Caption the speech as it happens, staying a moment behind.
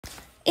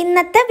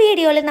ഇന്നത്തെ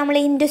വീഡിയോയിൽ നമ്മൾ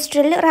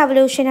ഇൻഡസ്ട്രിയൽ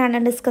റവല്യൂഷനാണ്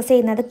ഡിസ്കസ്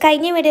ചെയ്യുന്നത്.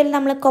 കഴിഞ്ഞ വീഡിയോയിൽ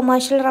നമ്മൾ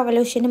കൊമേഴ്ഷ്യൽ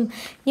റവല്യൂഷനും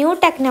ന്യൂ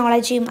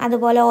ടെക്നോളജിയും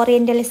അതുപോലെ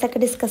ഓറിയന്റലിസം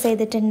ഒക്കെ ഡിസ്കസ്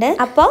ചെയ്തിട്ടുണ്ട്.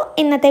 അപ്പോൾ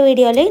ഇന്നത്തെ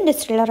വീഡിയോയിൽ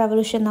ഇൻഡസ്ട്രിയൽ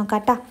റവല്യൂഷൻ നോക്കാം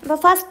കേട്ടോ. അപ്പോൾ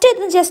ഫസ്റ്റ്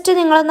ഇത് ജസ്റ്റ്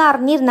നിങ്ങളൊന്ന്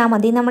അറിഞ്ഞിരുന്നാൽ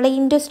മതി. നമ്മൾ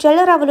ഇൻഡസ്ട്രിയൽ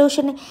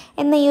റവല്യൂഷൻ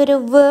എന്ന ഈ ഒരു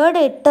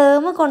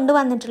ടേം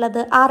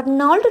കൊണ്ടുവന്നിട്ടുള്ളത്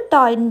അർണോൾഡ്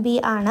ടോയിൻബി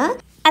ആണ്.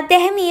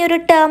 അദ്ദേഹം ഈ ഒരു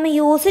ടേം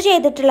യൂസ്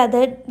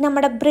ചെയ്തിട്ടുള്ളത്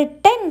നമ്മുടെ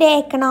ബ്രിട്ടൻ്റെ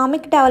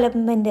എക്കണോമിക്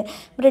ഡെവലപ്മെൻറ്റ്,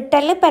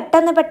 ബ്രിട്ടനിൽ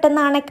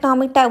പെട്ടെന്നാണ്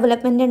എക്കണോമിക്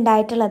ഡെവലപ്മെൻറ്റ്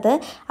ഉണ്ടായിട്ടുള്ളത്.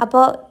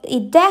 അപ്പോൾ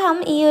ഇദ്ദേഹം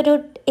ഈ ഒരു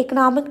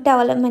എക്കണോമിക്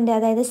ഡെവലപ്മെൻറ്റ്,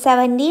 അതായത്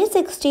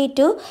 1760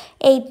 to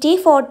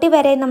 1840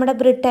 വരെ നമ്മുടെ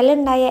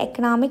ബ്രിട്ടനിലുണ്ടായ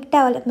എക്കണോമിക്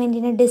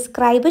ഡെവലപ്മെൻറ്റിനെ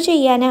ഡിസ്ക്രൈബ്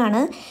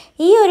ചെയ്യാനാണ്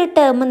ഈ ഒരു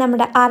ടേം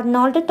നമ്മുടെ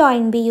അർണോൾഡ്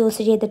ടോയിൻബി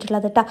യൂസ്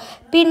ചെയ്തിട്ടുള്ളത് കേട്ടോ.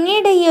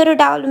 പിന്നീട് ഈ ഒരു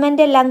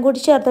ഡെവലപ്മെൻറ്റ് എല്ലാം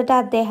കൂടി ചേർത്തിട്ട്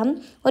അദ്ദേഹം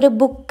ഒരു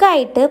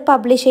ബുക്കായിട്ട്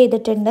പബ്ലിഷ്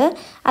ചെയ്തിട്ടുണ്ട്.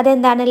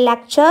 അതെന്താണ്?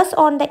 Lectures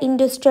on the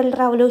industrial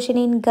revolution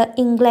in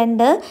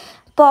England,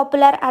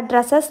 popular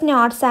addresses,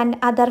 notes and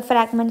other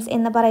fragments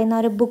എന്ന് പറയുന്ന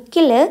ഒരു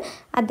ബുക്കിൽ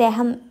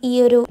അദ്ദേഹം ഈ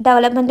ഒരു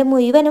ഡെവലപ്മെൻറ്റ്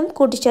മുഴുവനും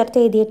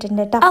കൂട്ടിച്ചേർത്ത്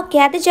എഴുതിയിട്ടുണ്ട് കേട്ടോ. ഓക്കെ,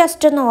 അത്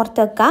ജസ്റ്റ് ഒന്ന്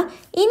ഓർത്ത് വെക്കാം.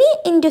 ഇനി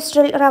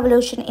ഇൻഡസ്ട്രിയൽ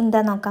റവല്യൂഷൻ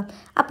എന്താ നോക്കാം.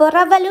 അപ്പോൾ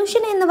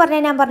റവല്യൂഷൻ എന്ന്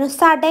പറഞ്ഞാൽ ഞാൻ പറഞ്ഞു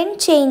സഡൻ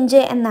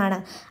ചേഞ്ച് എന്നാണ്.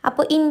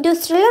 അപ്പോൾ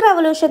ഇൻഡസ്ട്രിയൽ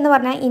റവല്യൂഷൻ എന്ന്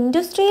പറഞ്ഞാൽ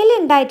ഇൻഡസ്ട്രിയിൽ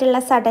ഉണ്ടായിട്ടുള്ള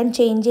സഡൻ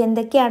ചേഞ്ച്,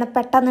 എന്തൊക്കെയാണ്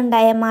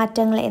പെട്ടെന്നുണ്ടായ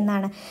മാറ്റങ്ങൾ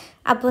എന്നാണ്.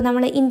 അപ്പോൾ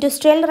നമ്മൾ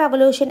ഇൻഡസ്ട്രിയൽ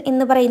റവല്യൂഷൻ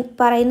എന്ന്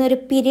പറയുന്ന ഒരു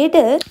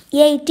പീരീഡ്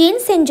 18th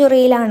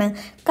സെഞ്ച്വറിയിലാണ്.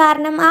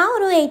 കാരണം ആ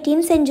ഒരു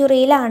 18th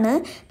സെഞ്ച്വറിയിലാണ്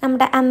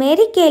നമ്മുടെ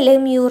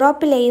അമേരിക്കയിലെയും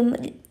യൂറോപ്പിലെയും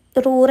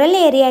റൂറൽ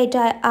ഏരിയ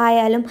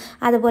ആയാലും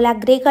അതുപോലെ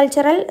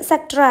അഗ്രികൾച്ചറൽ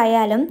സെക്ടർ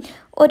ആയാലും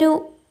ഒരു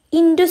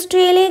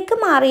ഇൻഡസ്ട്രിയിലേക്ക്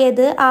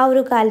മാറിയത് ആ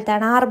ഒരു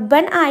കാലത്താണ്.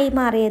 അർബൻ ആയി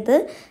മാറിയത്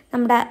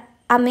നമ്മുടെ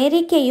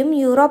അമേരിക്കയും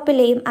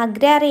യൂറോപ്പിലെയും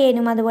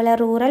അഗ്രാരിയനും അതുപോലെ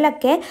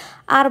റൂറലൊക്കെ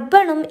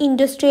അർബണും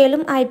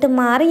ഇൻഡസ്ട്രിയലും ആയിട്ട്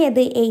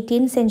മാറിയത്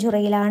 18th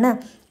സെഞ്ച്വറിയിലാണ്.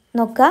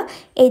 നോക്കുക,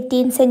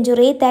 18th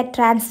century that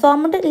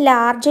transformed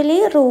largely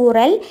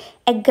rural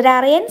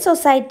അഗ്രാറിയൻ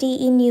society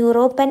in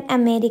Europe and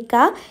America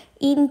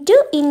into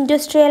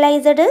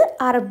industrialised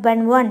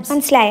urban once.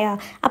 മനസ്സിലായോ?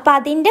 അപ്പോൾ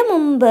അതിൻ്റെ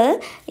മുമ്പ്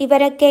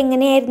ഇവരൊക്കെ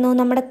എങ്ങനെയായിരുന്നു?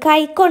 നമ്മുടെ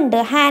കൈകൊണ്ട്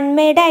ഹാൻഡ്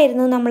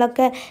മെയ്ഡായിരുന്നു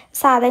നമ്മളൊക്കെ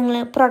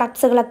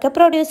പ്രൊഡക്ട്സുകളൊക്കെ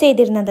പ്രൊഡ്യൂസ്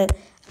ചെയ്തിരുന്നത്.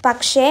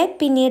 പക്ഷേ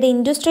പിന്നീട്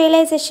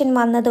ഇൻഡസ്ട്രിയലൈസേഷൻ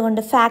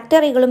വന്നതുകൊണ്ട്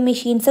ഫാക്ടറികളും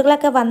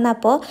മെഷീൻസുകളൊക്കെ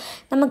വന്നപ്പോൾ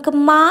നമുക്ക്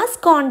മാസ്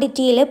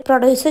ക്വാണ്ടിറ്റിയിൽ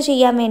പ്രൊഡ്യൂസ്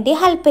ചെയ്യാൻ വേണ്ടി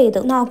ഹെൽപ്പ്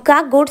ചെയ്തു. നോക്കുക,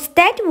 goods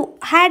that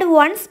had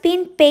once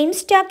been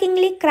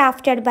പെയിൻസ്റ്റാക്കിംഗ്ലി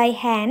crafted by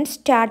hand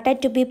started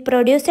to B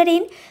produced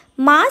in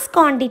mass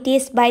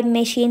quantities by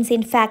machines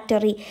in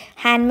factory.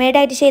 Hand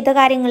മെയ്ഡായിട്ട് ചെയ്ത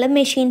കാര്യങ്ങൾ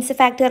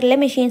ഫാക്ടറിയിലെ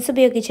മെഷീൻസ്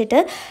ഉപയോഗിച്ചിട്ട്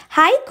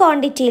ഹൈ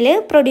ക്വാണ്ടിറ്റിയിൽ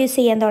പ്രൊഡ്യൂസ്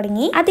ചെയ്യാൻ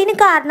തുടങ്ങി. അതിന്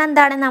കാരണം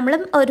എന്താണ്? നമ്മൾ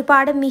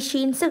ഒരുപാട്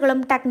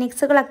മെഷീൻസുകളും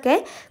ടെക്നിക്സുകളൊക്കെ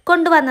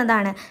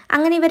കൊണ്ടുവന്നതാണ്.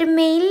 അങ്ങനെ ഇവർ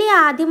മെയിൻലി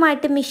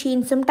ആദ്യമായിട്ട്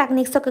മെഷീൻസും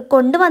ടെക്നിക്സൊക്കെ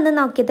കൊണ്ടുവന്ന്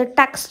നോക്കിയത്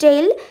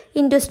textile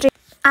industry,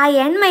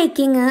 iron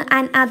making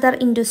and other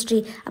industry.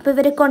 അപ്പോൾ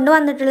ഇവർ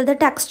കൊണ്ടുവന്നിട്ടുള്ളത്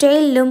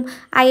ടെക്സ്റ്റൈലിലും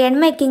അയൺ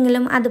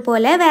മേക്കിങ്ങിലും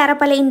അതുപോലെ വേറെ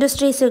പല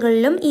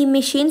ഇൻഡസ്ട്രീസുകളിലും ഈ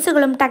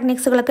മെഷീൻസുകളും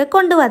ടെക്നിക്സുകളൊക്കെ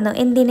കൊണ്ടുവന്നു.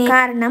 എന്തിന്?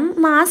 കാരണം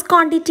മാസ്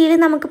ക്വാണ്ടിറ്റിയിൽ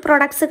നമുക്ക്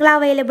പ്രൊഡക്ട്സുകൾ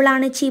അവൈലബിൾ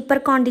ആണ്. ചീപ്പർ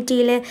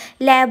ക്വാണ്ടിറ്റിയിൽ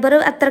ലേബർ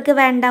അത്രയ്ക്ക്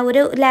വേണ്ട,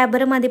 ഒരു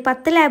ലേബർ മതി.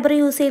 10 ലേബർ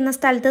യൂസ് ചെയ്യുന്ന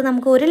സ്ഥലത്ത്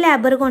നമുക്ക് ഒരു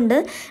ലേബർ കൊണ്ട്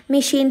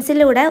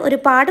മെഷീൻസിലൂടെ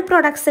ഒരുപാട്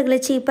പ്രൊഡക്ട്സുകൾ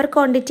ചീപ്പർ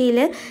ക്വാണ്ടിറ്റിയിൽ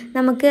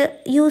നമുക്ക്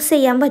യൂസ്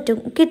ചെയ്യാൻ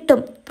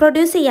പറ്റും,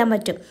 പ്രൊഡ്യൂസ് ചെയ്യാൻ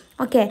പറ്റും.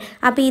 ഓക്കെ,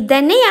 അപ്പോൾ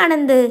ഇതുതന്നെയാണ്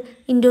എന്ത്?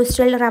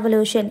 Industrial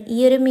revolution. ഈ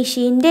ഒരു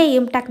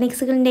മെഷീൻ്റെയും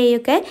ടെക്നിക്സുകളുടെയും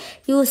ഒക്കെ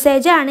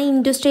യൂസേജാണ്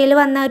ഇൻഡസ്ട്രിയിൽ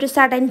വന്ന ഒരു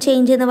സഡൻ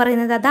ചേഞ്ച് എന്ന്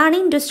പറയുന്നത്. അതാണ്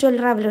ഇൻഡസ്ട്രിയൽ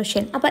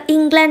റവല്യൂഷൻ. അപ്പോൾ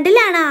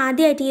ഇംഗ്ലണ്ടിലാണ്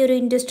ആദ്യമായിട്ട് ഈ ഒരു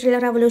ഇൻഡസ്ട്രിയൽ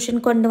റവല്യൂഷൻ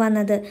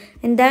കൊണ്ടുവന്നത്.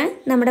 എന്താണ്?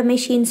 നമ്മുടെ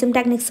മെഷീൻസും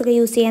ടെക്നിക്സൊക്കെ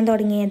യൂസ് ചെയ്യാൻ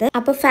തുടങ്ങിയത്.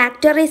 അപ്പോൾ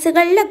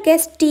ഫാക്ടറീസുകളിലൊക്കെ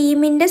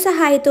സ്റ്റീമിൻ്റെ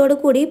സഹായത്തോടു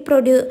കൂടി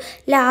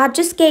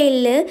ലാർജ്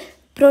സ്കെയിലിൽ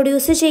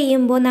പ്രൊഡ്യൂസ്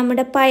ചെയ്യുമ്പോൾ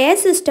നമ്മുടെ പഴയ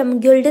സിസ്റ്റം,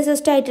 ഗിൽഡ്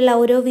സിസ്റ്റം ആയിട്ടുള്ള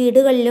ഓരോ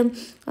വീടുകളിലും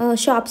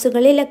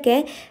ഷോപ്സുകളിലൊക്കെ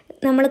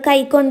നമ്മൾ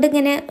കൈകൊണ്ട്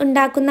ഇങ്ങനെ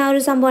ഉണ്ടാക്കുന്ന ആ ഒരു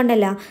സംഭവം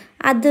ഉണ്ടല്ലോ,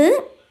 അത്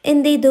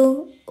എന്ത് ചെയ്തു?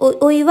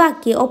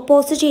 ഒഴിവാക്കി,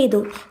 ഒപ്പോസ് ചെയ്തു.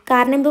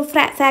 കാരണം ഇപ്പോൾ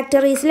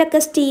ഫാക്ടറീസിലൊക്കെ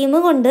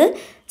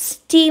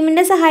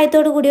സ്റ്റീമിൻ്റെ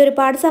സഹായത്തോടു കൂടി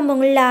ഒരുപാട്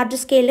സംഭവങ്ങൾ ലാർജ്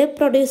സ്കെയിലിൽ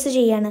പ്രൊഡ്യൂസ്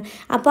ചെയ്യാണ്.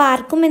 അപ്പോൾ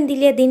ആർക്കും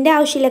എന്തില്ല, ഇതിൻ്റെ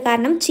ആവശ്യമില്ല.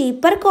 കാരണം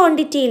ചീപ്പർ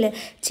ക്വാണ്ടിറ്റിയിൽ,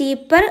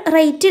 ചീപ്പർ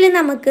റേറ്റിൽ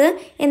നമുക്ക്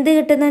എന്ത്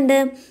കിട്ടുന്നുണ്ട്?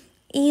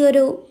 ഈ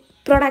ഒരു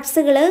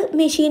പ്രൊഡക്ട്സുകൾ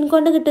മെഷീൻ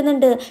കൊണ്ട്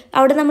കിട്ടുന്നുണ്ട്.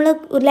 അവിടെ നമ്മൾ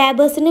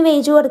ലേബേഴ്സിന്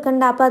വേജ്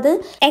കൊടുക്കണ്ട. അപ്പോൾ അത്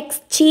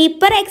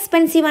ചീപ്പർ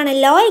എക്സ്പെൻസീവാണ്,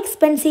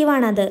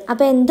 എക്സ്പെൻസീവാണത്.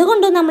 അപ്പോൾ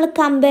എന്തുകൊണ്ടും നമ്മൾ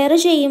കമ്പയർ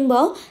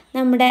ചെയ്യുമ്പോൾ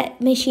നമ്മുടെ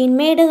മെഷീൻ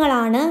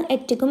മെയ്ഡുകളാണ്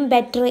ഏറ്റവും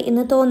ബെറ്റർ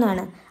എന്ന്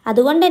തോന്നുകയാണ്.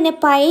 അതുകൊണ്ട് തന്നെ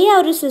പഴയ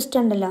ഒരു സിസ്റ്റം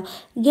ഉണ്ടല്ലോ,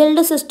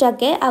 ഗിൽഡ്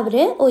സിസ്റ്റമൊക്കെ അവർ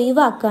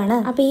ഒഴിവാക്കുകയാണ്.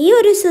 അപ്പോൾ ഈ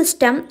ഒരു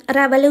സിസ്റ്റം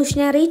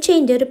റവല്യൂഷണറി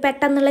ചേഞ്ച്, ഒരു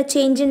പെട്ടെന്നുള്ള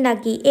ചേഞ്ച്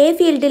ഉണ്ടാക്കി.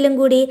 ഫീൽഡിലും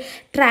കൂടി,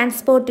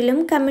 ട്രാൻസ്പോർട്ടിലും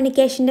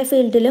കമ്മ്യൂണിക്കേഷൻ്റെ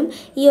ഫീൽഡിലും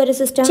ഈ ഒരു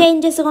സിസ്റ്റം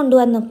ചേഞ്ചസ്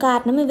കൊണ്ടുവന്നു.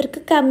 കാരണം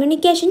ഇവർക്ക്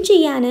കമ്മ്യൂണിക്കേഷൻ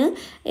ചെയ്യാൻ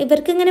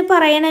ഇവർക്ക് ഇങ്ങനെ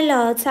പറയണമല്ലോ,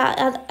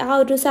 ആ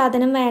ഒരു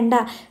സാധനം വേണ്ട.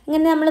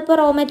 ഇങ്ങനെ നമ്മളിപ്പോൾ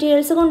റോ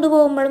മെറ്റീരിയൽസ്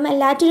കൊണ്ടുപോകുമ്പോഴും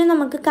എല്ലാറ്റിനും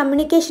നമുക്ക്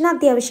കമ്മ്യൂണിക്കേഷൻ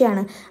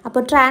അത്യാവശ്യമാണ്.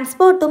 അപ്പോൾ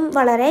ട്രാൻസ്പോർട്ടും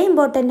വളരെ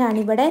ഇമ്പോർട്ടൻ്റ് ആണ്.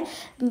 ഇവിടെ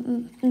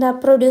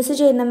പ്രൊഡ്യൂസ്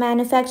ചെയ്യുന്ന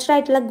മാനുഫാക്ചർ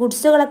ആയിട്ടുള്ള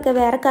ഗുഡ്സുകളൊക്കെ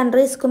വേറെ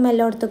കൺട്രീസ്ക്കും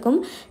എല്ലായിടത്തേക്കും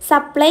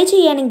സപ്ലൈ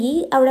ചെയ്യണമെങ്കിൽ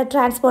അവിടെ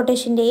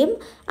ട്രാൻസ്പോർട്ടേഷൻ്റെയും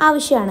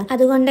ആവശ്യമാണ്.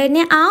 അതുകൊണ്ട്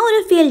തന്നെ ആ ഒരു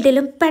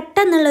ഫീൽഡിലും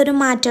പെട്ടെന്നുള്ളൊരു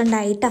മാറ്റം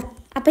ഉണ്ടായിട്ടോ.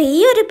 അപ്പോൾ ഈ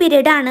ഒരു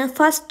പീരീഡാണ്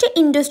ഫസ്റ്റ്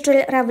ഇൻഡസ്ട്രിയൽ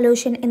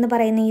റവല്യൂഷൻ എന്ന്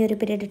പറയുന്ന ഈ ഒരു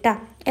പീരീഡ് കേട്ടോ.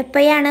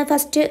 എപ്പോഴാണ്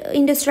first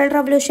industrial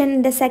revolution?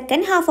 In the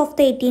second half of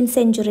the 18th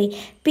century.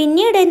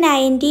 പിന്നീട്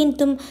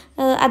 19th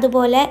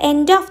അതുപോലെ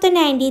end of the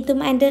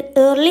 19th and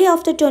early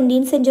of the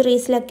 20th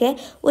സെഞ്ച്വറീസിലൊക്കെ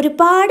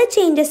ഒരുപാട്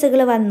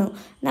ചേഞ്ചസുകൾ വന്നു.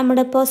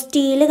 നമ്മുടെ ഇപ്പോൾ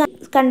സ്റ്റീൽ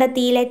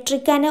കണ്ടെത്തി,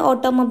 ഇലക്ട്രിക് ആൻഡ്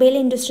ഓട്ടോമൊബൈൽ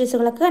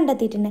ഇൻഡസ്ട്രീസുകളൊക്കെ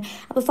കണ്ടെത്തിയിട്ടുണ്ട്.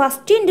 അപ്പോൾ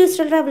ഫസ്റ്റ്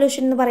ഇൻഡസ്ട്രിയൽ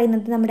റവല്യൂഷൻ എന്ന്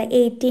പറയുന്നത് നമ്മുടെ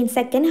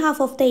second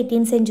half of the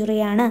 18th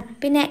സെഞ്ച്വറിയാണ്.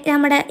 പിന്നെ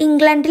നമ്മുടെ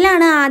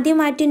ഇംഗ്ലണ്ടിലാണ്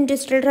ആദ്യമായിട്ട്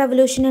ഇൻഡസ്ട്രിയൽ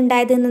റവല്യൂഷൻ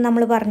ഉണ്ടായതെന്ന്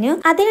നമ്മൾ പറഞ്ഞു.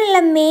 അതിനുള്ള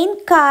മെയിൻ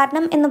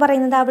കാരണം എന്ന്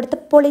പറയുന്നത് അവിടുത്തെ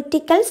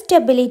പൊളിറ്റിക്കൽ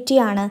സ്റ്റെബിലിറ്റി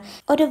ആണ്.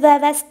 ഒരു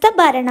വ്യവസ്ഥ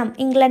ഭരണം,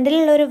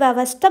 ഇംഗ്ലണ്ടിലുള്ള ഒരു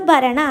വ്യവസ്ഥ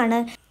ഭരണമാണ്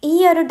ഈ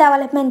ഒരു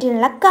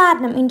ഡെവലപ്മെന്റിനുള്ള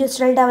കാരണം,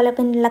 ഇൻഡസ്ട്രിയൽ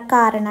ഡെവലപ്മെന്റിനുള്ള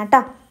കാരണം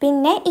കേട്ടോ.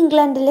 പിന്നെ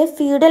ഇംഗ്ലണ്ടിൽ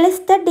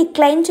ഫ്യൂഡലിസ്റ്റ്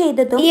ഡിക്ലൈൻ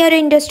ചെയ്തതും ഈ ഒരു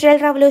ഇൻഡസ്ട്രിയൽ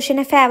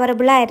റവല്യൂഷന്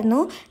ഫേവറബിൾ ആയിരുന്നു.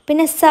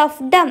 പിന്നെ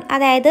സർഫ്ഡം,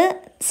 അതായത്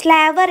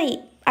സ്ലാവറി,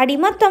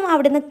 അടിമത്തം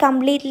അവിടുന്ന്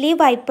കംപ്ലീറ്റ്ലി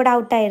വൈപ്പഡ്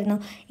ഔട്ടായിരുന്നു.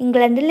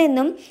 ഇംഗ്ലണ്ടിൽ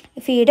നിന്നും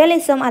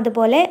ഫ്യൂഡലിസം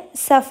അതുപോലെ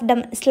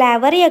സർഫ്ഡം,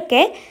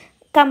 സ്ലാവറിയൊക്കെ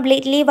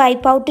കംപ്ലീറ്റ്ലി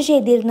വൈപ്പ് ഔട്ട്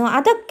ചെയ്തിരുന്നു.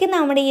 അതൊക്കെ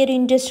നമ്മുടെ ഈ ഒരു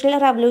ഇൻഡസ്ട്രിയൽ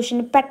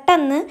റവല്യൂഷന്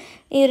പെട്ടെന്ന്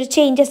ഈ ഒരു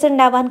ചേഞ്ചസ്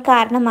ഉണ്ടാവാൻ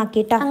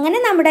കാരണമാക്കിയിട്ടോ. അങ്ങനെ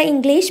നമ്മുടെ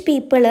English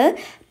people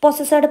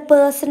possessed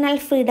personal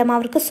freedom,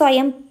 അവർക്ക്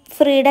സ്വയം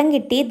ഫ്രീഡം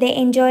കിട്ടി. ദേ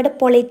enjoyed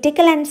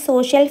political and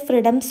social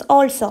freedoms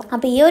also.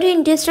 അപ്പോൾ ഈ ഒരു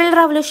ഇൻഡസ്ട്രിയൽ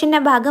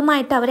റവല്യൂഷൻ്റെ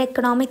ഭാഗമായിട്ട് അവർ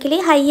എക്കണോമിക്കലി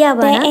ഹൈ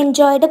ആവുക.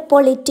 Enjoyed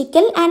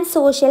political and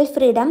social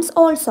freedoms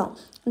also.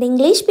 The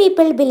English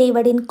people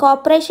believed in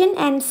cooperation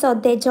and so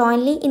they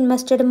jointly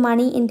invested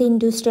money in the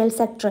industrial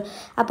sector.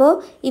 അപ്പോൾ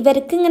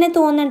ഇവർക്ക് ഇങ്ങനെ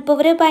തോന്നുന്നു, ഇപ്പോൾ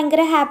ഇവർ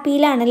ഭയങ്കര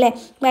ഹാപ്പിയിലാണ് അല്ലേ,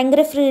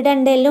 ഭയങ്കര ഫ്രീഡം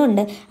ഉണ്ട്, എല്ലാം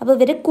ഉണ്ട്. അപ്പോൾ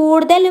ഇവർ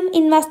കൂടുതലും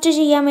ഇൻവെസ്റ്റ്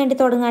ചെയ്യാൻ വേണ്ടി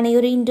തുടങ്ങുകയാണ്, ഈ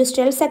ഒരു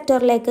ഇൻഡസ്ട്രിയൽ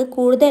സെക്ടറിലേക്ക്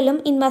കൂടുതലും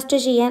ഇൻവെസ്റ്റ്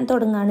ചെയ്യാൻ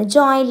തുടങ്ങുകയാണ്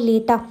ജോയിൻ്റ്ലി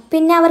കേട്ടോ.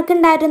 പിന്നെ അവർക്ക്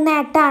ഉണ്ടായിരുന്ന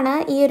നേട്ടമാണ്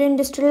ഈ ഒരു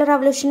ഇൻഡസ്ട്രിയൽ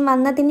റവല്യൂഷൻ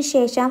വന്നതിന്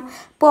ശേഷം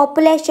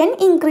പോപ്പുലേഷൻ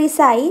ഇൻക്രീസ്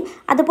ആയി,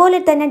 അതുപോലെ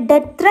തന്നെ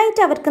ഡെത്ത്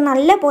റേറ്റ് അവർക്ക്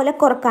നല്ല പോലെ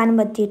കുറക്കാനും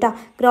പറ്റി കേട്ടോ.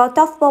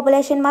 Growth of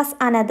population was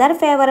another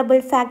favourable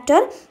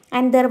factor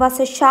and there was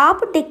A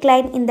sharp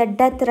decline in the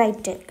death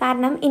rate.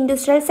 കാരണം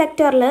ഇൻഡസ്ട്രിയൽ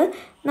സെക്ടറിൽ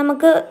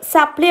നമുക്ക്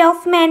സപ്ലൈ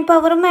ഓഫ് മാൻ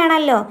പവറും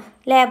വേണമല്ലോ,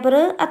 ലേബർ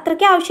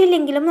അത്രയ്ക്ക്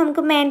ആവശ്യമില്ലെങ്കിലും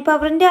നമുക്ക് മാൻ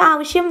പവറിൻ്റെ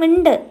ആവശ്യം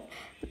ഉണ്ട്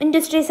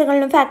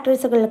ഇൻഡസ്ട്രീസുകളിലും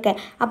ഫാക്ടറീസുകളിലൊക്കെ.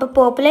 അപ്പോൾ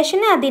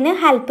പോപ്പുലേഷൻ അതിന്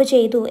ഹെൽപ്പ്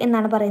ചെയ്തു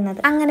എന്നാണ് പറയുന്നത്.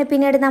 അങ്ങനെ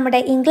പിന്നീട് നമ്മുടെ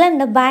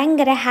ഇംഗ്ലണ്ട്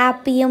ഭയങ്കര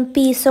ഹാപ്പിയും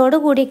പീസോട്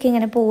കൂടിയൊക്കെ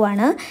ഇങ്ങനെ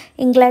പോവാണ്.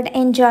 England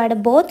enjoyed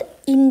both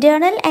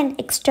internal and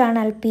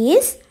external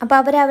piece. അപ്പോൾ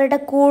അവരുടെ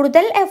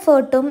കൂടുതൽ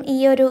എഫേർട്ടും ഈ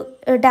ഒരു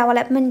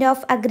ഡെവലപ്മെൻറ്റ്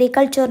ഓഫ്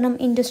അഗ്രികൾച്ചറിനും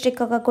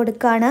ഇൻഡസ്ട്രിക്കൊക്കെ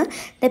കൊടുക്കുകയാണ്.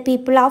 The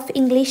people of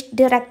English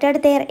directed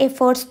there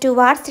efforts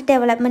towards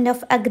development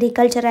of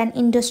agriculture and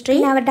industry.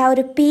 അവരുടെ ആ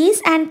ഒരു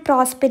പീസ് ആൻഡ്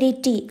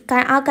പ്രോസ്പെരിറ്റി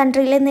ആ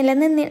കൺട്രിയിൽ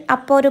നിലനിന്ന്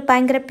അപ്പോൾ ഒരു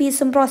ഭയങ്കര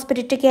പീസും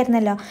പ്രോസ്പെരിറ്റി ഒക്കെ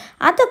ആയിരുന്നല്ലോ,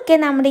 അതൊക്കെ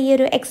നമ്മുടെ ഈ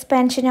ഒരു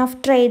എക്സ്പാൻഷൻ ഓഫ്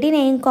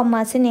ട്രേഡിനെയും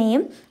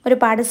കൊമേഴ്സിനെയും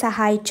ഒരുപാട്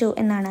സഹായിച്ചു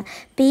എന്നാണ്.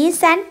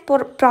 Piece and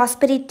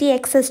prosperity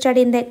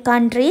existed in the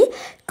country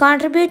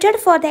contributed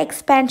for the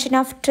expansion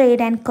of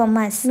trade and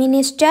commerce.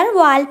 Minister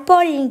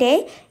വാൽപോളിൻ്റെ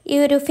ഈ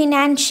ഒരു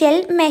ഫിനാൻഷ്യൽ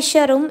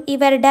മെഷറും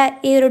ഇവരുടെ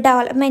ഈ ഒരു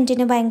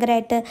ഡെവലപ്മെൻറ്റിന്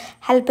ഭയങ്കരമായിട്ട്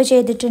ഹെൽപ്പ്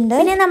ചെയ്തിട്ടുണ്ട്.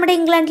 പിന്നെ നമ്മുടെ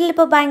ഇംഗ്ലണ്ടിൽ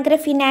ഇപ്പോൾ ഭയങ്കര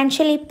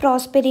ഫിനാൻഷ്യലി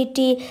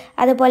പ്രോസ്പെരിറ്റി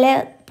അതുപോലെ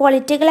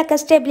പൊളിറ്റിക്കലൊക്കെ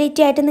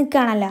സ്റ്റെബിലിറ്റി ആയിട്ട്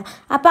നിൽക്കുകയാണല്ലോ.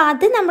 അപ്പോൾ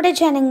അത് നമ്മുടെ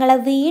ജനങ്ങളെ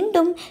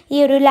വീണ്ടും ഈ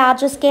ഒരു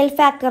ലാർജ് സ്കെയിൽ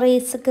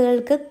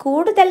ഫാക്ടറീസുകൾക്ക്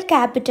കൂടുതൽ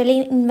ക്യാപിറ്റൽ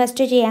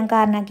ഇൻവെസ്റ്റ് ചെയ്യാൻ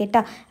കാരണമാക്കി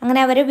കേട്ടോ.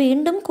 അങ്ങനെ അവർ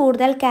വീണ്ടും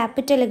കൂടുതൽ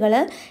ക്യാപിറ്റലുകൾ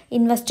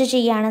ഇൻവെസ്റ്റ്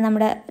ചെയ്യുകയാണ്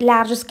നമ്മുടെ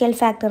ലാർജ് സ്കെയിൽ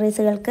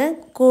ഫാക്ടറീസുകൾക്ക്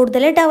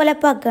കൂടുതൽ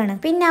ഡെവലപ്പ് ആക്കുകയാണ്.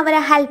 പിന്നെ അവരെ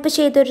ഹെൽപ്പ്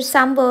ചെയ്തൊരു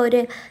സംഭവം,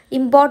 ഒരു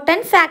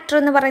ഇമ്പോർട്ടൻറ്റ് ഫാക്ടർ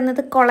എന്ന്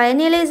പറയുന്നത്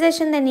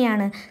കൊളോണിയലൈസേഷൻ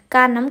തന്നെയാണ്.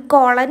 കാരണം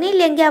കോളനി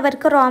ഇല്ലെങ്കിൽ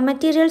അവർക്ക് റോ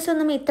മെറ്റീരിയൽസ്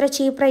ഒന്നും ഇത്ര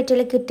ചീപ്പ്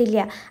റേറ്റിൽ കിട്ടില്ല.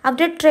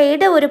 അവരുടെ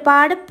ട്രേഡ്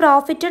ഒരുപാട്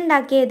പ്രോഫിറ്റ്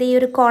ഉണ്ടാക്കിയത് ഈ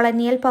ഒരു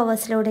കോളനിയൽ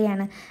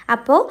പവേഴ്സിലൂടെയാണ്.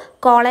 അപ്പോൾ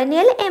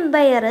കോളനിയൽ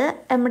എംപയർ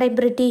നമ്മുടെ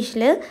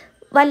ബ്രിട്ടീഷിൽ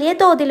വലിയ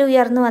തോതിൽ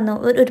ഉയർന്നു വന്നു.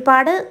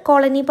 ഒരുപാട്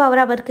കോളനി പവർ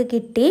അവർക്ക്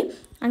കിട്ടി.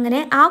 അങ്ങനെ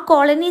ആ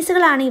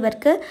കോളനീസുകളാണ്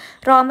ഇവർക്ക്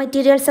റോ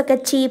മെറ്റീരിയൽസൊക്കെ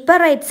ചീപ്പർ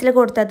റേറ്റ്സിൽ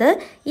കൊടുത്തത്.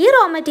 ഈ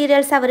റോ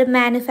മെറ്റീരിയൽസ് അവർ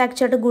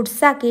മാനുഫാക്ചർഡ് ഗുഡ്സ്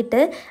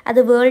ആക്കിയിട്ട് അത്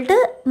വേൾഡ്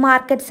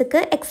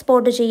മാർക്കറ്റ്സിക്ക്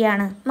എക്സ്പോർട്ട്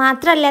ചെയ്യുകയാണ്.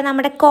 മാത്രമല്ല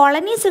നമ്മുടെ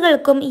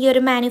കോളനീസുകൾക്കും ഈ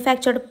ഒരു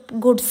മാനുഫാക്ചർഡ്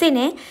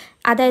ഗുഡ്സിനെ,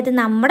 അതായത്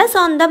നമ്മുടെ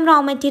സ്വന്തം റോ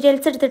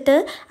മെറ്റീരിയൽസ് എടുത്തിട്ട്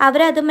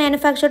അവരത്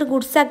മാനുഫാക്ചർഡ്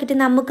ഗുഡ്സ് ആക്കിയിട്ട്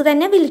നമുക്ക്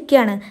തന്നെ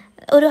വിൽക്കുകയാണ്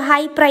ഒരു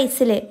ഹൈ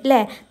പ്രൈസിൽ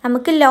അല്ലേ.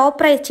 നമുക്ക് ലോ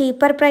പ്രൈസ്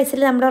ചീപ്പർ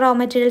പ്രൈസിൽ നമ്മുടെ റോ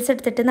മെറ്റീരിയൽസ്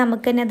എടുത്തിട്ട്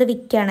നമുക്ക് തന്നെ അത്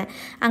വിൽക്കുകയാണ്.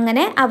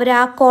 അങ്ങനെ അവർ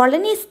ആ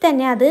കോളനീസ്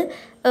തന്നെ അത്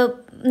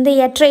എന്ത്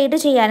ചെയ്യുക, ട്രേഡ്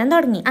ചെയ്യാനും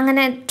തുടങ്ങി.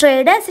 അങ്ങനെ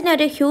ട്രേഡേഴ്സിന്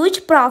ഒരു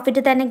ഹ്യൂജ്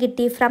പ്രോഫിറ്റ് തന്നെ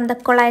കിട്ടി ഫ്രം ദ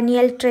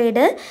കൊളോണിയൽ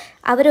ട്രേഡ്.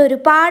 അവർ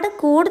ഒരുപാട്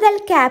കൂടുതൽ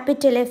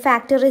ക്യാപിറ്റൽ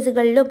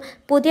ഫാക്ടറീസുകളിലും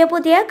പുതിയ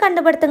പുതിയ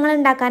കണ്ടുപിടുത്തങ്ങൾ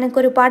ഉണ്ടാക്കാനൊക്കെ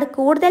ഒരുപാട്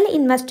കൂടുതൽ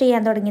ഇൻവെസ്റ്റ്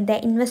ചെയ്യാൻ തുടങ്ങി. The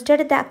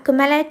invested the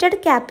accumulated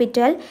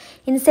capital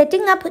in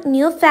setting up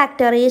new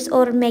factories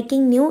or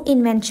making new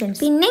inventions.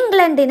 പിന്നെ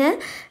ഇംഗ്ലണ്ടിന്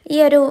ഈ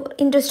ഒരു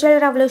ഇൻഡസ്ട്രിയൽ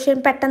റവല്യൂഷൻ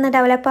പെട്ടെന്ന്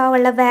ഡെവലപ്പ്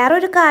ആവാനുള്ള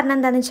വേറൊരു കാരണം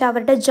എന്താണെന്ന് വെച്ചാൽ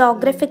അവരുടെ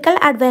ജോഗ്രഫിക്കൽ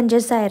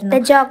അഡ്വാൻറ്റേജസ് ആയിരുന്നു.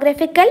 The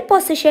geographical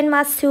position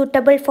was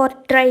suitable for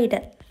trade.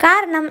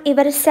 കാരണം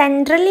ഇവർ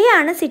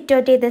സെൻട്രലാണ്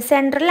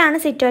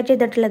സിറ്റുവേറ്റ്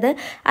ചെയ്തിട്ടുള്ളത്.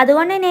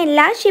 അതുകൊണ്ട് തന്നെ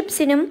എല്ലാ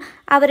ഷിപ്സിനും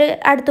അവർ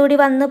അടുത്തുകൂടി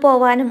വന്നു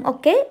പോവാനും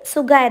ഒക്കെ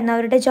സുഖമായിരുന്നു,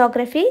 അവരുടെ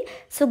ജോഗ്രഫി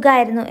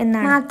സുഖമായിരുന്നു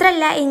എന്നാണ്.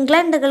 മാത്രമല്ല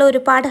ഇംഗ്ലണ്ടുകൾ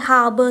ഒരുപാട്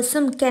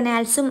ഹാർബേഴ്സും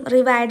കനാൽസും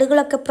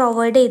റിവൈഡുകളൊക്കെ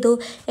പ്രൊവൈഡ് ചെയ്തു.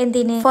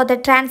 എന്തിന്? For the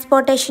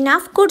transportation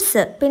of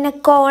goods. പിന്നെ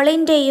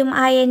കോളിൻ്റെയും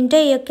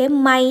അയൻ്റെയും ഒക്കെ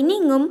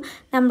മൈനിങ്ങും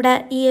നമ്മുടെ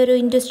ഈ ഒരു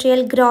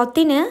ഇൻഡസ്ട്രിയൽ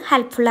ഗ്രോത്തിന്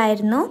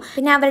ഹെൽപ്ഫുള്ളായിരുന്നു.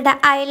 പിന്നെ അവരുടെ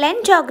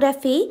ഐലൻഡ്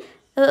ജോഗ്രഫി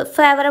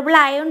ഫേവറബിൾ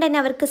ആയതുകൊണ്ട് തന്നെ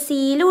അവർക്ക്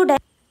സീയിലൂടെ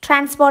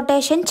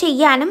ട്രാൻസ്പോർട്ടേഷൻ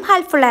ചെയ്യാനും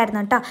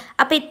ഹെൽപ്ഫുള്ളായിരുന്നു കേട്ടോ.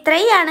 അപ്പോൾ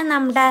ഇത്രയാണ്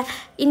നമ്മുടെ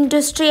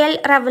ഇൻഡസ്ട്രിയൽ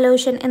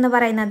റവല്യൂഷൻ എന്ന്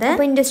പറയുന്നത്.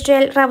 അപ്പോൾ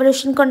ഇൻഡസ്ട്രിയൽ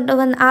റവല്യൂഷൻ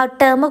കൊണ്ടുവന്ന ആ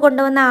ടേം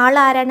കൊണ്ടുവന്ന ആൾ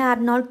ആരാണ്?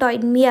 അർണോൾഡ്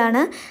ടോയിൻബി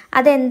ആണ്.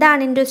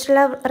 അതെന്താണ് ഇൻഡസ്ട്രിയൽ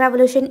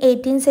റവല്യൂഷൻ?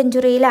 18th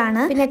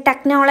സെഞ്ച്വറിയിലാണ്. പിന്നെ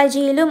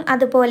ടെക്നോളജിയിലും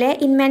അതുപോലെ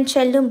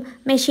ഇൻവെൻഷനിലും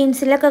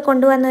മെഷീൻസിലൊക്കെ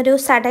കൊണ്ടുവന്നൊരു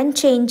സഡൻ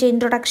ചേഞ്ച്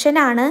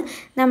ഇൻട്രൊഡക്ഷനാണ്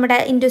നമ്മുടെ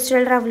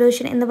ഇൻഡസ്ട്രിയൽ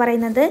റവല്യൂഷൻ എന്ന്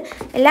പറയുന്നത്.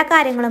 എല്ലാ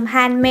കാര്യങ്ങളും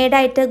ഹാൻഡ്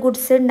മെയ്ഡായിട്ട്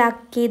ഗുഡ്സ്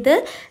ഉണ്ടാക്കിയത്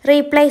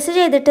റീപ്ലേസ്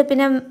ചെയ്തിട്ട്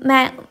പിന്നെ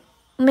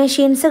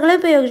മെഷീൻസുകൾ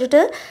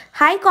ഉപയോഗിച്ചിട്ട്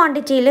ഹൈ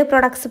ക്വാണ്ടിറ്റിയിൽ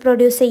പ്രൊഡക്ട്സ്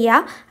പ്രൊഡ്യൂസ്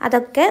ചെയ്യുക,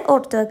 അതൊക്കെ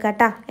ഓർത്ത് വെക്കുക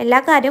കേട്ടോ. എല്ലാ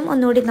കാര്യവും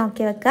ഒന്നുകൂടി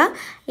നോക്കി വെക്കുക.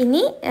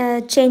 ഇനി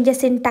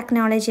ചേഞ്ചസ് ഇൻ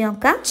ടെക്നോളജി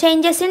നോക്കാം.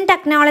 ചേഞ്ചസ് ഇൻ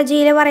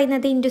ടെക്നോളജിയിൽ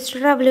പറയുന്നത്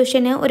ഇൻഡസ്ട്രിയൽ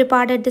റവല്യൂഷന്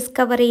ഒരുപാട്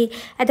ഡിസ്കവറി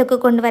അതൊക്കെ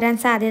കൊണ്ടുവരാൻ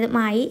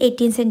സാധ്യതമായി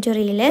 18th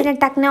സെഞ്ച്വറിയിൽ. പിന്നെ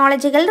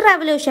ടെക്നോളജിക്കൽ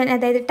റവല്യൂഷൻ,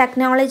 അതായത്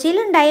ടെക്നോളജിയിൽ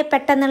ഉണ്ടായ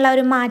പെട്ടെന്നുള്ള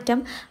ഒരു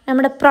മാറ്റം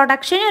നമ്മുടെ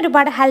പ്രൊഡക്ഷന്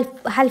ഒരുപാട്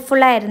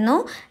ഹെൽപ്ഫുള്ളായിരുന്നു.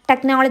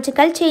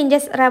 Technological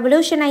changes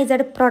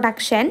revolutionised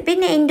production.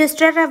 പിന്നെ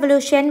industrial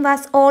revolution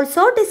was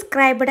also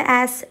described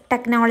as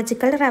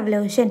technological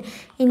revolution.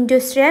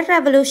 Industrial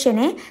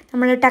റവല്യൂഷനെ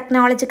നമ്മൾ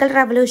ടെക്നോളജിക്കൽ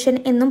റവല്യൂഷൻ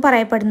എന്നും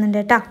പറയപ്പെടുന്നുണ്ട്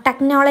കേട്ടോ.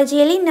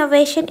 ടെക്നോളജിയിൽ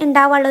ഇന്നോവേഷൻ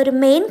ഉണ്ടാവാനുള്ള ഒരു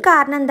മെയിൻ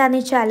കാരണം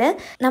എന്താണെന്ന് വെച്ചാൽ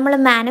നമ്മൾ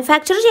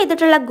മാനുഫാക്ചർ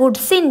ചെയ്തിട്ടുള്ള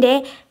ഗുഡ്സിൻ്റെ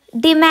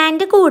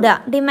ഡിമാൻഡ്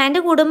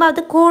കൂടുമ്പോൾ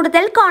അത്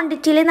കൂടുതൽ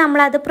ക്വാണ്ടിറ്റിയിൽ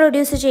നമ്മളത്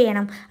പ്രൊഡ്യൂസ്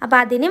ചെയ്യണം. അപ്പോൾ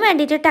അതിന്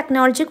വേണ്ടിയിട്ട്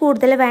ടെക്നോളജി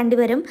കൂടുതൽ വേണ്ടി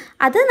വരും.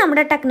 അത്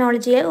നമ്മുടെ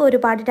ടെക്നോളജിയെ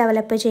ഒരുപാട്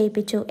ഡെവലപ്പ്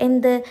ചെയ്യിപ്പിച്ചു.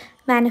 എന്ത്?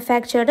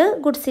 Manufactured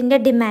ഗുഡ്സിൻ്റെ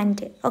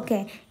demand. ഓക്കെ,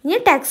 ഇനി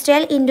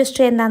ടെക്സ്റ്റൈൽ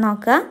ഇൻഡസ്ട്രി എന്താ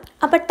നോക്കുക.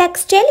 അപ്പോൾ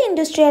ടെക്സ്റ്റൈൽ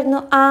ഇൻഡസ്ട്രി ആയിരുന്നു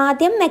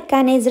ആദ്യം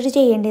മെക്കാനൈസ്ഡ്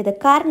ചെയ്യേണ്ടത്.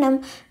 കാരണം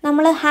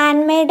നമ്മൾ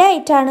ഹാൻഡ്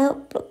മെയ്ഡായിട്ടാണ്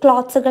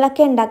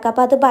ക്ലോത്ത്സുകളൊക്കെ ഉണ്ടാക്കുക.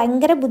 അപ്പോൾ അത്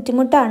ഭയങ്കര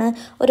ബുദ്ധിമുട്ടാണ്,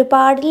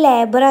 ഒരുപാട്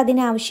ലേബർ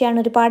അതിനാവശ്യമാണ്,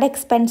 ഒരുപാട്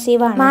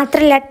എക്സ്പെൻസീവാണ്,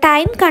 മാത്രമല്ല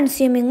ടൈം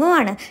കൺസ്യൂമിങ്ങും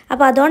ആണ്.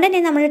 അപ്പോൾ അതുകൊണ്ട്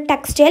തന്നെ നമ്മൾ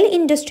ടെക്സ്റ്റൈൽ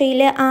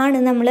ഇൻഡസ്ട്രിയിൽ ആണ്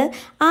നമ്മൾ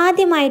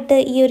ആദ്യമായിട്ട്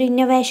ഈ ഒരു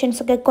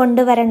ഇന്നോവേഷൻസ് ഒക്കെ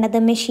കൊണ്ടുവരേണ്ടത്,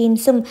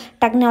 മെഷീൻസും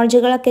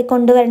ടെക്നോളജികളൊക്കെ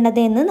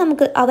കൊണ്ടുവരേണ്ടത്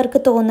എന്ന്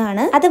അവർക്ക്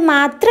തോന്നുകയാണ്. അത്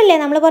മാത്രമല്ല,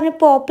 നമ്മൾ പറഞ്ഞു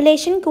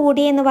പോപ്പുലേഷൻ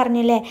കൂടി എന്ന്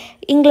പറഞ്ഞില്ലേ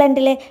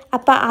ഇംഗ്ലണ്ടിൽ.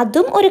 അപ്പോൾ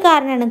അതും ഒരു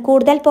കാരണമാണ്.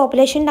 കൂടുതൽ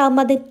പോപ്പുലേഷൻ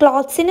ഉണ്ടാകുമ്പോൾ അത്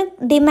ക്ലോത്ത്സിന്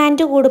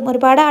ഡിമാൻഡ് കൂടും,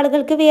 ഒരുപാട്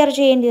ആളുകൾക്ക് വെയർ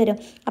ചെയ്യേണ്ടി വരും.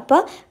 അപ്പോൾ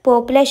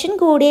പോപ്പുലേഷൻ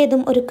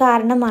കൂടിയതും ഒരു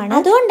കാരണമാണ്.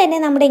 അതുകൊണ്ട് തന്നെ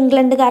നമ്മുടെ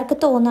ഇംഗ്ലണ്ടുകാർക്ക്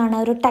തോന്നുകയാണ്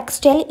ഒരു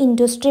ടെക്സ്റ്റൈൽ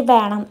ഇൻഡസ്ട്രി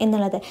വേണം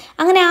എന്നുള്ളത്.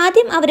 അങ്ങനെ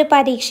ആദ്യം അവർ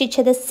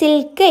പരീക്ഷിച്ചത്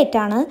സിൽക്ക്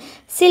ആയിട്ടാണ്.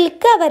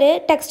 സിൽക്ക് അവർ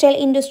ടെക്സ്റ്റൈൽ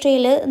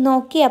ഇൻഡസ്ട്രിയിൽ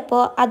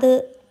നോക്കിയപ്പോൾ അത്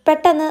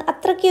പെട്ടെന്ന്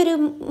അത്രയ്ക്കൊരു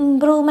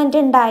ഇമ്പ്രൂവ്മെൻ്റ്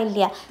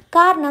ഉണ്ടായില്ല.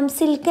 കാരണം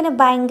സിൽക്കിന്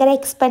ഭയങ്കര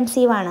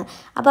എക്സ്പെൻസീവാണ്.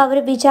 അപ്പോൾ അവർ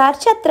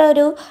വിചാരിച്ച അത്ര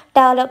ഒരു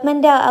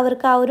ഡെവലപ്മെൻറ്റ്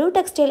അവർക്ക് ആ ഒരു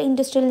ടെക്സ്റ്റൈൽ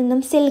ഇൻഡസ്ട്രിയിൽ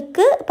നിന്നും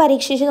സിൽക്ക്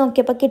പരീക്ഷിച്ച്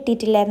നോക്കിയപ്പോൾ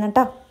കിട്ടിയിട്ടില്ലായിരുന്നു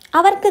കേട്ടോ.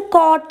 അവർക്ക്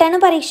കോട്ടൺ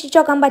പരീക്ഷിച്ച്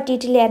നോക്കാൻ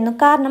പറ്റിയിട്ടില്ലായിരുന്നു.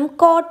 കാരണം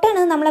കോട്ടൺ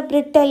നമ്മളെ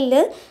ബ്രിട്ടനിൽ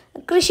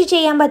കൃഷി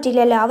ചെയ്യാൻ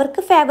പറ്റില്ലല്ലോ,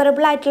 അവർക്ക്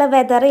ഫേവറബിൾ ആയിട്ടുള്ള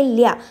വെതർ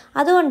ഇല്ല.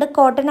 അതുകൊണ്ട്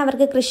കോട്ടൺ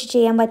അവർക്ക് കൃഷി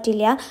ചെയ്യാൻ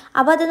പറ്റില്ല.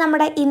 അപ്പോൾ അത്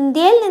നമ്മുടെ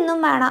ഇന്ത്യയിൽ നിന്നും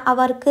വേണം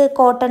അവർക്ക്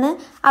കോട്ടൺ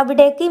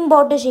അവിടേക്ക്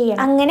ഇമ്പോർട്ട്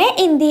ചെയ്യണം. അങ്ങനെ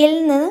ഇന്ത്യയിൽ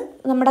നിന്ന്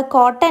നമ്മുടെ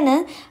കോട്ടണ്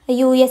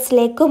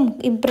US-ലേക്കും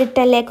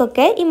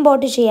ബ്രിട്ടനിലേക്കൊക്കെ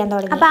ഇമ്പോർട്ട് ചെയ്യാൻ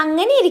തുടങ്ങി. അപ്പോൾ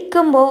അങ്ങനെ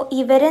ഇരിക്കുമ്പോൾ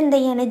ഇവരെന്ത്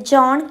ചെയ്യാണ്,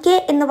 ജോൺ കെ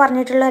എന്ന്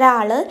പറഞ്ഞിട്ടുള്ള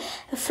ഒരാൾ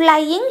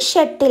ഫ്ലൈയിങ്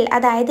ഷട്ടിൽ,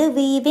 അതായത്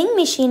വീവിങ്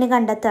മെഷീൻ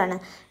കണ്ടെത്തുകയാണ്.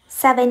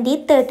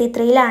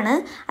 1733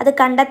 അത്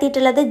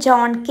കണ്ടെത്തിയിട്ടുള്ളത്.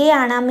 ജോൺ കെ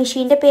ആണ്. ആ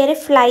മെഷീൻ്റെ പേര്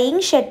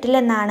ഫ്ലൈയിങ് ഷട്ടിൽ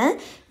എന്നാണ്.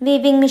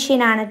 വീവിങ്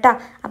മെഷീനാണ് കേട്ടോ.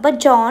 അപ്പോൾ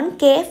ജോൺ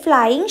കെ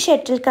ഫ്ലൈയിങ്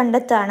ഷട്ടിൽ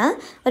കണ്ടെത്തുകയാണ്,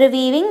 ഒരു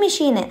വീവിങ്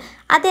മെഷീന്.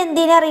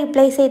 അതെന്തിനാ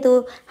റീപ്ലേസ് ചെയ്തു?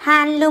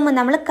 ഹാൻഡ്ലൂം,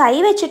 നമ്മൾ കൈ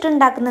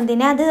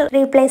വെച്ചിട്ടുണ്ടാക്കുന്നതിനെ അത്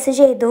റീപ്ലേസ്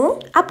ചെയ്തു.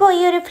 അപ്പോൾ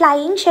ഈ ഒരു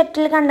ഫ്ലൈയിങ്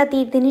ഷട്ടിൽ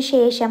കണ്ടെത്തിയതിന്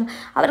ശേഷം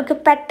അവർക്ക്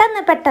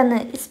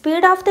പെട്ടെന്ന്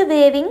സ്പീഡ് ഓഫ് ദ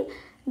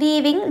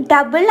വീവിങ്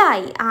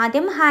ഡബിളായി.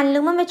 ആദ്യം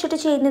ഹാൻഡ്ലൂമും വെച്ചിട്ട്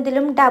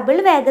ചെയ്യുന്നതിലും ഡബിൾ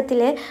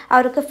വേഗത്തിൽ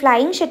അവർക്ക്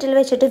ഫ്ലൈയിങ് ഷട്ടിൽ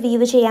വെച്ചിട്ട്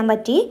വീവ് ചെയ്യാൻ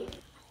പറ്റി.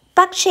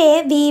 പക്ഷേ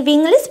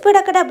വീവിങ്ങിൽ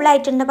സ്പീഡൊക്കെ ഡബിൾ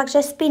ആയിട്ടുണ്ട്,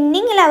 പക്ഷേ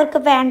സ്പിന്നിങ്ങിൽ അവർക്ക്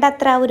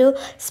വേണ്ടത്ര ഒരു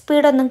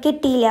സ്പീഡൊന്നും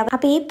കിട്ടിയില്ല.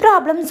 അപ്പോൾ ഈ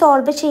പ്രോബ്ലം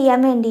സോൾവ് ചെയ്യാൻ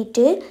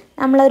വേണ്ടിയിട്ട്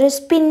നമ്മളൊരു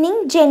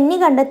സ്പിന്നിങ് ജെന്നി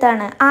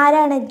കണ്ടെത്താണ്.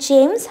 ആരാണ്?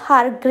 ജെയിംസ്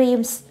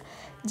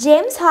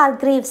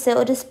ഹാർഗ്രീവ്സ്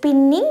ഒരു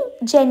സ്പിന്നിങ്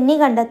ജെന്നി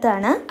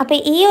കണ്ടെത്തുകയാണ്. അപ്പോൾ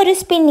ഈ ഒരു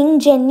സ്പിന്നിങ്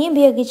ജെന്നി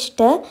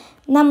ഉപയോഗിച്ചിട്ട്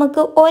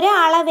നമുക്ക്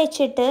ഒരാളെ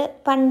വെച്ചിട്ട്,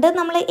 പണ്ട്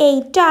നമ്മൾ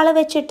 8 ആളെ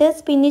വെച്ചിട്ട്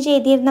സ്പിന്ന്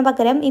ചെയ്തിരുന്ന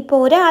പകരം ഇപ്പോൾ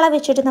ഒരാളെ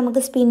വെച്ചിട്ട്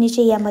നമുക്ക് സ്പിന്ന്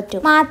ചെയ്യാൻ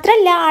പറ്റും.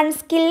 മാത്രമല്ല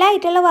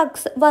അൺസ്കില്ലായിട്ടുള്ള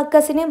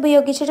വർക്കേഴ്സിനെ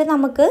ഉപയോഗിച്ചിട്ട്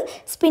നമുക്ക്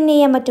സ്പിന്ന്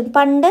ചെയ്യാൻ പറ്റും.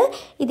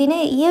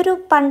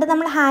 പണ്ട്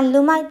നമ്മൾ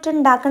ഹാൻഡ്ലൂമായിട്ട്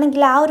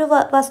ഉണ്ടാക്കണമെങ്കിൽ ആ ഒരു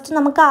വസ്തു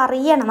നമുക്ക്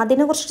അറിയണം,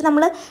 അതിനെക്കുറിച്ചിട്ട്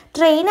നമ്മൾ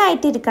ട്രെയിൻ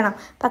ആയിട്ടിരിക്കണം.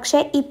 പക്ഷേ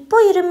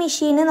ഇപ്പോൾ ഈ ഒരു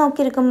മെഷീന്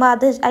നോക്കിയിരിക്കുമ്പോൾ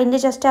അതിൻ്റെ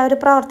ജസ്റ്റ് ആ ഒരു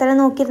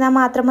പ്രവർത്തനം നോക്കിയിരുന്നാൽ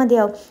മാത്രം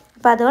മതിയാവും.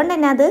 അപ്പോൾ അതുകൊണ്ട്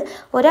തന്നെ അത്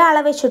ഒരാളെ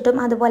വെച്ചിട്ടും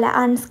അതുപോലെ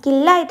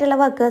അൺസ്കില്ലായിട്ടുള്ള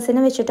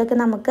വർക്കേഴ്സിനെ വെച്ചിട്ടൊക്കെ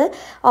നമുക്ക്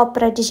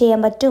ഓപ്പറേറ്റ് ചെയ്യാൻ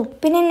പറ്റും.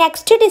 പിന്നെ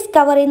നെക്സ്റ്റ്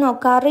ഡിസ്കവറി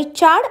നോക്കാം.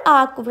 റിച്ചാർഡ്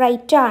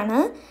ആർക്ക്റൈറ്റ് ആണ്.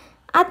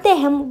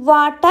 അദ്ദേഹം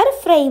വാട്ടർ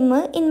ഫ്രെയിം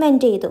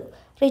ഇൻവെൻറ്റ് ചെയ്തു.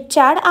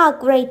 റിച്ചാർഡ്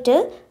ആർക്ക്റൈറ്റ്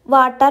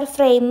വാട്ടർ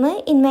ഫ്രെയിം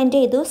ഇൻവെൻറ്റ്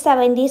ചെയ്തു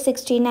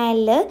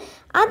 1769.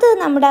 അത്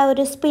നമ്മുടെ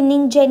ഒരു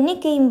സ്പിന്നിങ്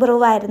ജെന്നിക്ക്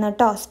ഇമ്പ്രൂവ് ആയിരുന്നു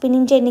കേട്ടോ.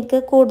 സ്പിന്നിങ് ജെന്നിക്ക്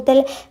കൂടുതൽ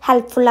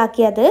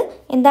ഹെൽപ്ഫുള്ളാക്കിയത്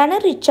എന്താണ്?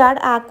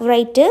 Richard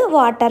ആർക്ക്റൈറ്റ്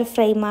water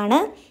ഫ്രെയിമാണ്.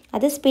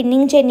 അത്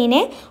സ്പിന്നിങ് ജെന്നിനെ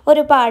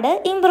ഒരുപാട്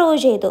ഇമ്പ്രൂവ്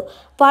ചെയ്തു.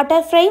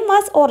 Water frame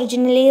was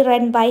originally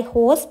run by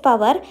hose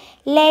power,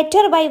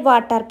 later by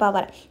water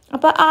power.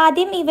 അപ്പോൾ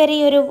ആദ്യം ഇവർ ഈ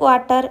ഒരു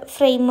വാട്ടർ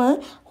ഫ്രെയിം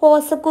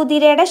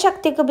കുതിരയുടെ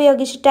ശക്തിയൊക്കെ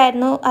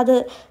ഉപയോഗിച്ചിട്ടായിരുന്നു അത്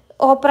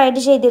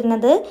ഓപ്പറേറ്റ്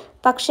ചെയ്തിരുന്നത്.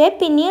 പക്ഷേ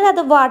പിന്നീട് അത്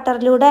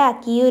വാട്ടറിലൂടെ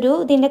ആക്കി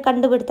ഇതിൻ്റെ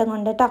കണ്ടുപിടുത്തം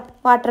കൊണ്ട് കേട്ടോ,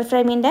 വാട്ടർ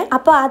ഫ്രെയിമിൻ്റെ.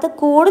 അപ്പോൾ അത്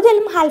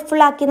കൂടുതലും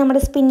ഹെൽപ്ഫുൾ ആക്കി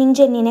നമ്മുടെ സ്പിന്നിങ്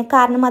ജെന്നിനെ.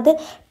 കാരണം അത്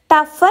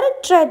ടഫർ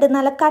ത്രെഡ്,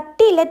 നല്ല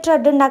കട്ടിയുള്ള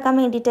ത്രെഡ് ഉണ്ടാക്കാൻ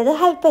വേണ്ടിയിട്ട് അത്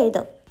ഹെൽപ്പ്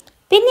ചെയ്തു.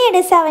 പിന്നീട്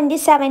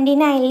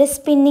 1779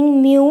 സ്പിന്നിങ്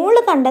മ്യൂൾ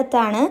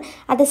കണ്ടെത്താണ്.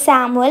 അത്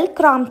സാമുവൽ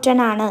ക്രോംപ്റ്റൺ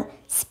ആണ്.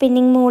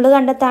 Spinning mule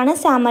കണ്ടെത്താണ്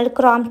Samuel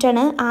Crompton.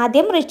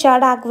 ആദ്യം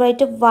റിച്ചാർഡ്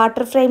ആർക്ക്റൈറ്റ്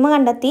വാട്ടർ ഫ്രെയിം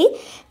കണ്ടെത്തി.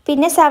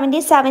 പിന്നെ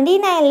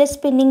 1779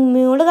 spinning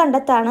mule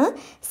കണ്ടെത്താണ്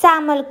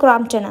Samuel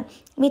Crompton.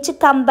 Which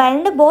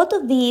combined both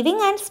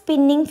weaving and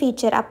spinning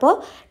feature. അപ്പോൾ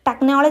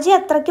ടെക്നോളജി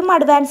അത്രയ്ക്കും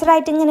അഡ്വാൻസ്ഡ്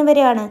ആയിട്ട് ഇങ്ങനെ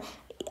വരികയാണ്.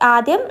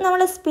 ആദ്യം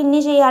നമ്മൾ സ്പിന്ന്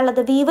ചെയ്യാനുള്ളത്,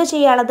 വീവ്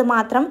ചെയ്യാനുള്ളത്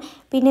മാത്രം,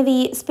 പിന്നെ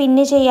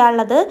സ്പിന്ന്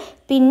ചെയ്യാനുള്ളത്.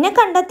 പിന്നെ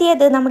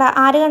കണ്ടെത്തിയത്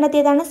ആര്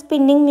കണ്ടെത്തിയതാണ്?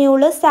 Spinning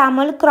mule.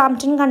 സാമുവൽ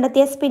ക്രോംപ്റ്റൺ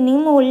കണ്ടെത്തിയ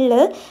spinning മ്യൂളിൽ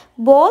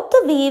both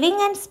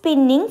weaving and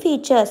spinning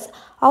features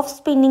of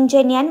spinning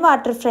Jenny and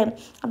water frame.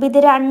 അപ്പോൾ ഇത്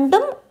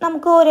രണ്ടും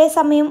നമുക്ക് ഒരേ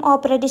സമയം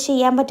ഓപ്പറേറ്റ്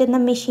ചെയ്യാൻ പറ്റുന്ന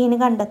മെഷീൻ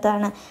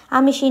കണ്ടെത്താണ്. ആ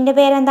മെഷീൻ്റെ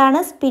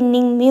പേരെന്താണ്?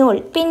 Spinning mule.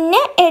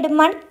 പിന്നെ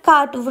എഡ്മണ്ട്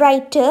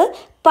കാർട്ട്വ്രൈറ്റ്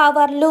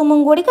പവർ ലൂമും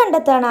കൂടി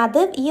കണ്ടെത്താണ്.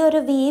 അത് ഈ ഒരു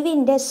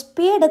വീവിൻ്റെ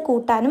സ്പീഡ്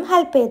കൂട്ടാനും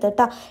ഹെൽപ്പ് ചെയ്തു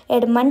കേട്ടോ.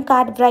 Edmund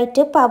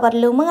കാർട്ട്വ്രൈറ്റ് power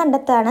loom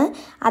കണ്ടെത്താണ്.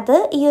 അത്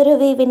ഈ ഒരു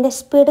വീവിൻ്റെ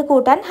സ്പീഡ്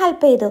കൂട്ടാൻ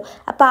ഹെൽപ്പ് ചെയ്തു.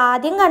 അപ്പോൾ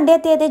ആദ്യം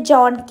കണ്ടെത്തിയത്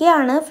ജോൺ കെ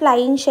ആണ്.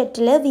 ഫ്ലൈയിങ്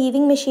ഷട്ടിൽ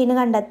വീവിങ് മെഷീൻ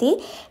കണ്ടെത്തി.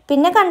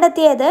 പിന്നെ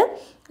കണ്ടെത്തിയത്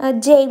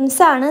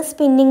ജെയിംസ് ആണ്.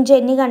 സ്പിന്നിങ്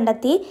ജെന്നി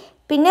കണ്ടെത്തി.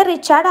 പിന്നെ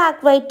റിച്ചാർഡ്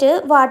ആർക്ക്റൈറ്റ്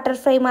വാട്ടർ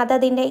ഫ്രെയിം,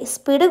 അതിൻ്റെ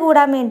സ്പീഡ്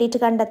കൂടാൻ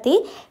വേണ്ടിയിട്ട് കണ്ടെത്തി.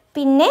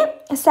 പിന്നെ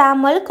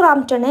സാമുവൽ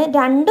ക്രോംപ്റ്റൺ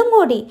രണ്ടും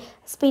കൂടി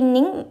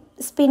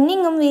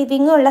സ്പിന്നിങ്ങും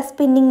വീവിങ്ങും ഉള്ള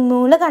സ്പിന്നിങ്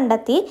മ്യൂൾ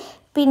കണ്ടെത്തി.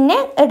 പിന്നെ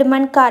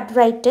എഡ്മണ്ട്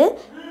കാർട്ട്വ്രൈറ്റ്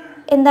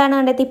എന്താണ്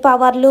കണ്ടെത്തി?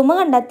 പവർ ലൂം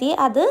കണ്ടെത്തി.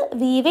 അത്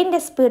വീവിൻ്റെ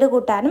സ്പീഡ്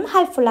കൂട്ടാനും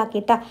ഹെൽപ്ഫുൾ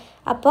ആക്കിയിട്ടാ.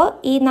 അപ്പോൾ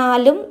ഈ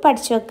 4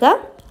 പഠിച്ചു വെക്കുക.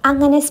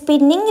 അങ്ങനെ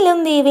സ്പിന്നിങ്ങിലും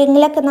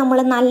വീവിങ്ങിലൊക്കെ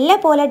നമ്മൾ നല്ല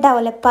പോലെ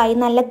ഡെവലപ്പായി,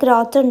 നല്ല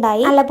ഗ്രോത്ത്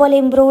ഉണ്ടായി, നല്ലപോലെ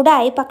ഇമ്പ്രൂവ്ഡ്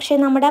ആയി. പക്ഷേ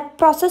നമ്മുടെ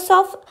process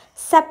of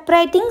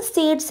separating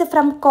seeds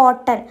from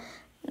cotton,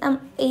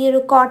 ഈ ഒരു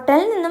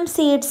കോട്ടണിൽ നിന്നും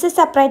സീഡ്സ്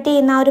സെപ്പറേറ്റ്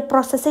ചെയ്യുന്ന ഒരു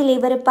പ്രോസസ്സിൽ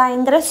ഇവർ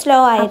ഭയങ്കര സ്ലോ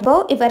ആയപ്പോൾ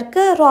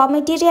ഇവർക്ക് റോ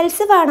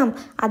മെറ്റീരിയൽസ് വേണം.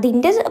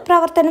 അതിൻ്റെ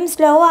പ്രവർത്തനം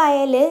സ്ലോ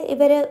ആയാൽ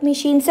ഇവർ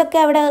മെഷീൻസൊക്കെ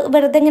അവിടെ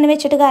വെറുതെ ഇങ്ങനെ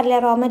വെച്ചിട്ട് കാര്യമില്ല.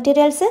 റോ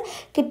മെറ്റീരിയൽസ്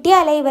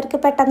കിട്ടിയാലേ ഇവർക്ക്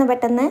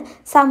പെട്ടെന്ന്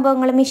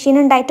സംഭവങ്ങൾ മെഷീൻ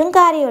ഉണ്ടായിട്ടും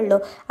കാര്യമുള്ളൂ.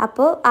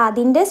 അപ്പോൾ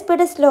അതിൻ്റെ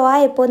സ്പീഡ് സ്ലോ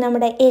ആയപ്പോൾ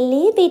നമ്മുടെ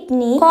എലി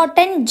വിറ്റ്നി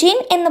കോട്ടൺ ജിൻ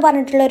എന്ന്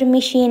പറഞ്ഞിട്ടുള്ള ഒരു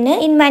മെഷീൻ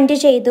ഇൻവെൻറ്റ്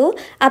ചെയ്തു.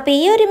 അപ്പോൾ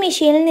ഈ ഒരു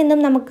മെഷീനിൽ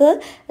നിന്നും നമുക്ക്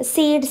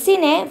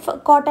സീഡ്സിനെ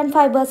കോട്ടൺ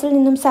ഫൈബേഴ്സിൽ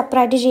നിന്നും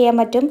സെപ്പറേറ്റ് ചെയ്യാൻ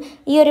പറ്റും.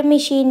 ഈ ഒരു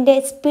മെഷീൻ്റെ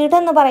സ്പീഡ്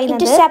എന്ന്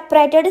പറയുന്നത്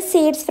separated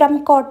seeds from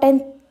cotton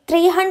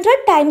 300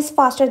 times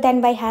faster than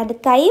by hand.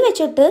 കൈ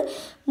വെച്ചിട്ട്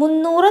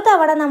 300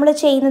 തവണ നമ്മൾ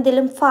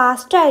ചെയ്യുന്നതിലും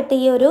ഫാസ്റ്റായിട്ട്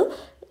ഈ ഒരു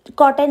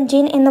കോട്ടൺ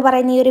ജിൻ എന്ന്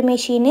പറയുന്ന ഈ ഒരു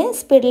മെഷീന്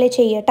സ്പീഡിൽ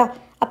ചെയ്യും കേട്ടോ.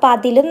 അപ്പോൾ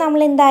അതിലും നമ്മൾ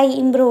എന്തായി?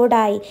 ഇമ്പ്രൂവ്ഡ്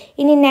ആയി.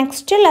 ഇനി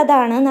നെക്സ്റ്റ്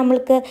ഉള്ളതാണ്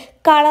നമ്മൾക്ക്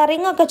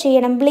കളറിങ് ഒക്കെ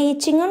ചെയ്യണം,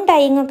 ബ്ലീച്ചിങ്ങും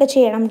ഡൈയിങ് ഒക്കെ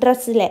ചെയ്യണം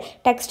ഡ്രസ്സിൽ.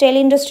 ടെക്സ്റ്റൈൽ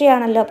ഇൻഡസ്ട്രി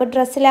ആണല്ലോ. അപ്പോൾ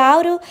ഡ്രസ്സിൽ ആ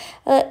ഒരു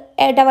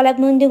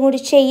ഡെവലപ്മെൻറ്റും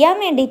കൂടി ചെയ്യാൻ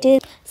വേണ്ടിയിട്ട്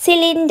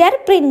സിലിണ്ടർ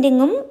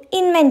പ്രിൻറ്റിങ്ങും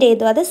ഇൻവെൻറ്റ്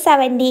ചെയ്തു. അത്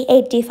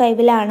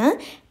 1785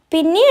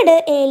 പിന്നീട്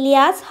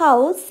Elias how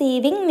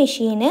sieving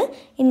machine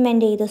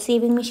invent ചെയ്തു.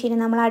 സീവിങ് മെഷീൻ,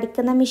 നമ്മൾ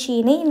അടിക്കുന്ന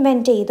മെഷീന്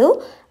ഇൻവെൻറ്റ് ചെയ്തു.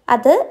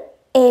 അത്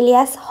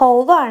ഏലിയാസ്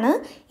ഹോവ് ആണ്.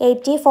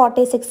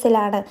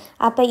 1846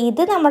 അപ്പോൾ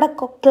ഇത് നമ്മുടെ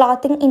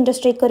ക്ലോത്തിങ്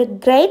ഇൻഡസ്ട്രിക്ക് ഒരു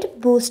ഗ്രേറ്റ്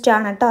ബൂസ്റ്റ്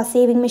ആണ് കേട്ടോ.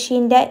 സീവിങ്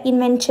മെഷീൻ്റെ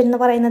ഇൻവെൻഷൻ എന്ന്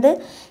പറയുന്നത്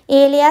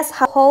ഏലിയാസ്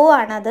ഹോവ്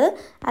ആണത്.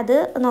 അത്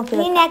നോക്കി.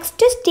 ഇനി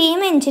നെക്സ്റ്റ്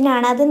സ്റ്റീം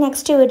എഞ്ചിനാണ്. അത്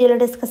നെക്സ്റ്റ് വീഡിയോയിൽ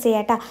ഡിസ്കസ്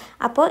ചെയ്യാം കേട്ടോ.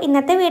 അപ്പോൾ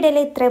ഇന്നത്തെ വീഡിയോയിൽ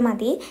ഇത്രയും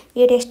മതി.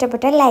 വീഡിയോ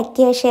ഇഷ്ടപ്പെട്ടാൽ ലൈക്ക്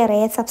ചെയ്യുക, ഷെയർ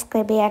ചെയ്യുക,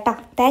 സബ്സ്ക്രൈബ് ചെയ്യാം കേട്ടോ.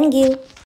 Thank you.